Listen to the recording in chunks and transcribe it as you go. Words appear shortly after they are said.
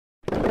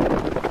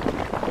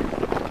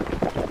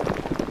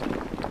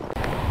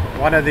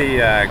One of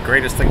the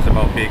greatest things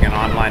about being an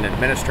online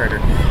administrator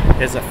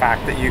is the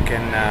fact that you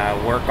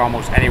can work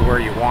almost anywhere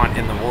you want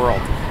in the world.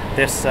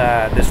 This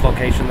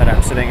location that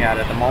I'm sitting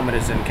at the moment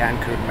is in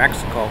Cancun,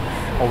 Mexico,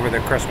 over the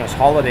Christmas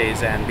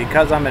holidays, and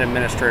because I'm an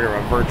administrator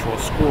of a virtual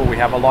school, we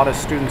have a lot of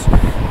students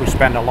who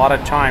spend a lot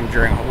of time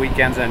during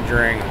weekends and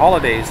during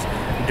holidays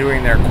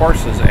doing their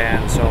courses,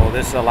 and so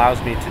this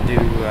allows me to do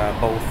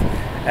both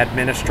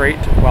administrate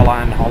while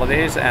on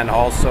holidays and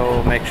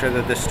also make sure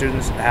that the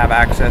students have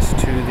access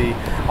to the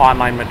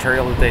online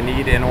material that they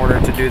need in order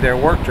to do their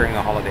work during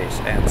the holidays.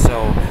 And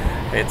so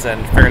it's a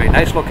fairly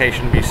nice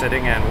location to be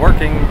sitting and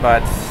working,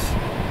 but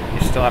you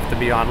still have to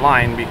be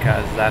online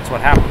because that's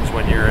what happens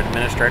when you're an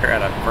administrator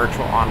at a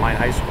virtual online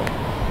high school.